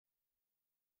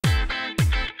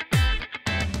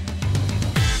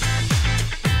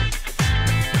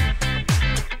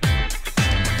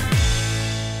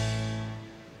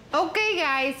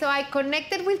guys, so I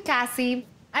connected with Cassie.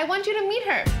 I want you to meet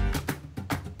her.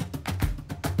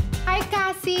 Hi,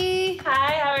 Cassie.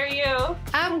 Hi, how are you?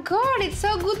 I'm good. It's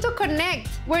so good to connect.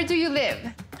 Where do you live?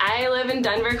 I live in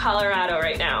Denver, Colorado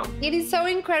right now. It is so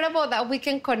incredible that we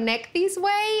can connect this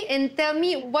way. And tell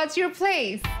me, what's your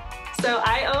place? So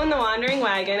I own the Wandering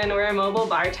Wagon and we're a mobile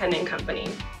bartending company.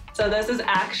 So this is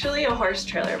actually a horse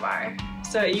trailer bar.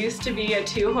 So it used to be a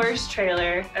 2-horse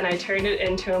trailer and I turned it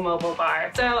into a mobile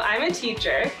bar. So I'm a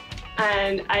teacher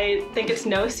and I think it's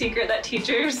no secret that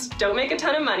teachers don't make a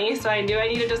ton of money, so I knew I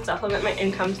needed to supplement my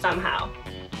income somehow.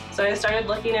 So I started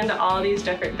looking into all these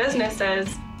different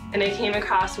businesses and I came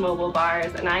across mobile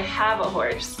bars, and I have a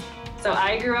horse. So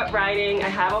I grew up riding, I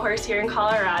have a horse here in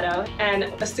Colorado, and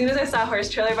as soon as I saw horse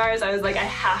trailer bars, I was like, I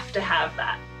have to have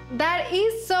that. That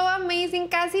is so amazing,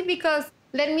 Cassie, because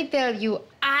let me tell you,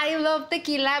 I love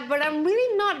tequila, but I'm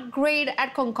really not great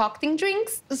at concocting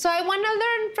drinks. So I want to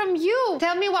learn from you.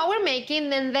 Tell me what we're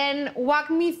making and then walk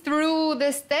me through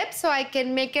the steps so I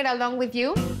can make it along with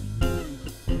you.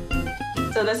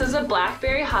 So this is a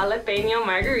Blackberry Jalapeño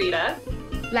Margarita.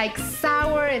 Like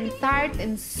sour and tart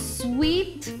and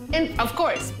sweet and, of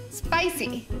course,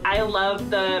 spicy. I love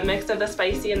the mix of the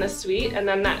spicy and the sweet, and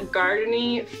then that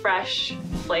gardeny, fresh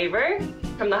flavor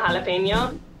from the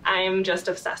jalapeno, I'm just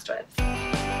obsessed with.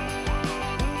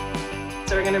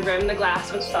 So we're gonna rim the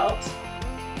glass with salt.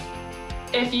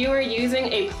 If you were using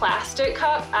a plastic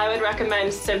cup, I would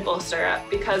recommend simple syrup,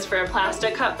 because for a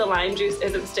plastic cup, the lime juice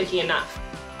isn't sticky enough.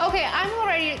 Okay, I'm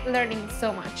already learning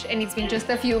so much, and it's been just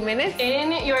a few minutes.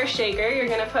 In your shaker, you're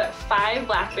gonna put 5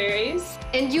 blackberries.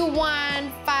 And you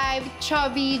want 5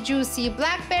 chubby, juicy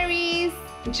blackberries.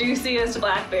 Juiciest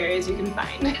blackberries you can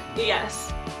find.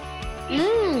 Yes.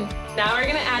 Mmm. Now we're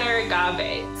gonna add our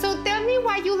agave. So tell me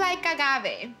why you like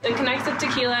agave. It connects with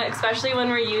tequila, especially when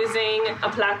we're using a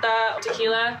Plata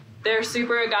tequila. They're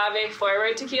super agave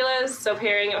forward tequilas, so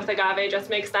pairing it with agave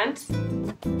just makes sense.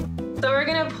 So we're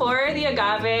gonna pour the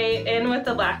agave in with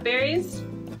the blackberries.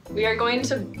 We are going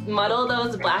to muddle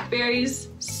those blackberries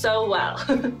so well.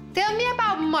 Tell me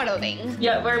about muddling.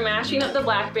 Yeah, we're mashing up the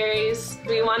blackberries.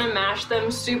 We wanna mash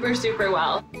them super, super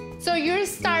well. So you're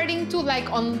starting to like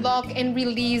unlock and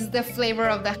release the flavor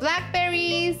of the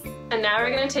blackberries. And now we're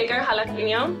gonna take our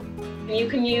jalapeno, and you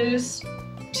can use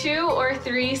 2 or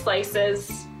 3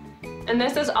 slices. And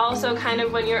this is also kind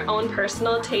of when your own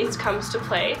personal taste comes to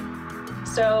play.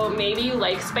 So maybe you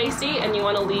like spicy and you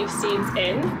want to leave seeds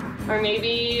in, or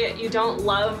maybe you don't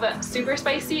love super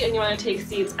spicy and you want to take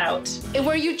seeds out.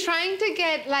 Were you trying to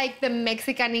get like the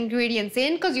Mexican ingredients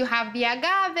in? Because you have the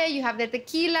agave, you have the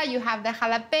tequila, you have the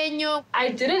jalapeno. I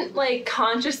didn't like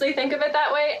consciously think of it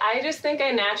that way. I just think I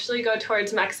naturally go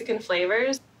towards Mexican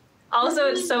flavors. Also,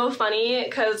 it's so funny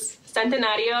because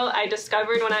Centenario I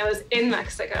discovered when I was in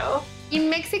Mexico. In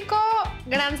Mexico,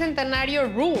 Gran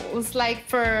Centenario rules. Like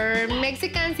for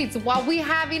Mexicans, it's what we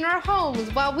have in our homes,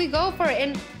 what we go for,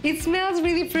 and it smells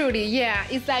really fruity. Yeah,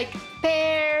 it's like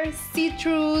pear,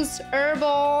 citrus,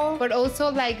 herbal, but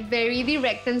also like very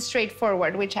direct and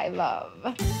straightforward, which I love.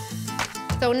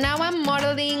 So now I'm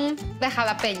modeling the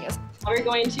jalapenos. We're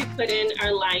going to put in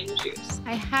our lime juice.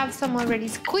 I have some already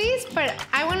squeezed, but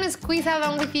I want to squeeze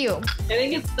along with you. I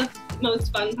think it's the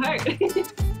most fun part.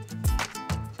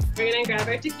 We're gonna grab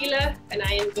our tequila, and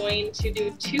I am going to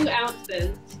do 2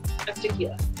 ounces of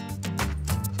tequila.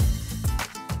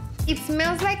 It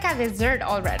smells like a dessert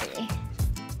already.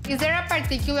 Is there a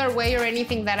particular way or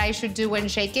anything that I should do when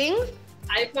shaking?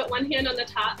 I put one hand on the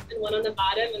top and one on the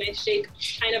bottom, and I shake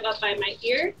kind of up by my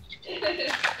ear. Ready?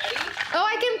 Oh,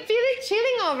 I can feel it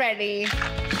chilling already.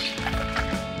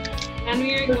 And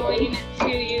we are going to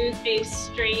use a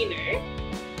strainer.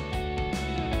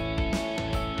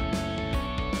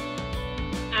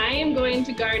 I am going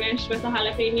to garnish with a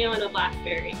jalapeno and a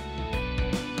blackberry.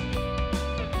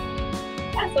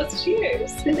 Yes, let's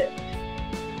cheers.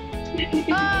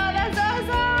 Oh, that's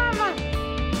awesome!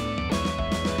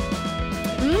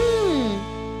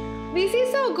 Mmm, this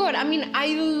is so good. I mean,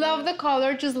 I love the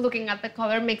color. Just looking at the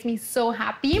color makes me so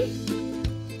happy.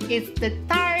 It's the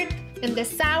tart and the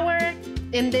sour,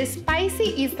 and the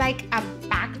spicy is like a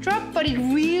backdrop, but it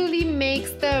really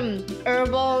makes the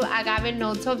herbal agave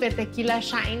notes of the tequila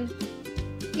shine.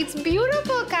 It's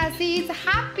beautiful, Cassie. It's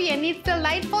happy and it's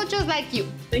delightful just like you.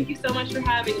 Thank you so much for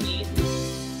having me.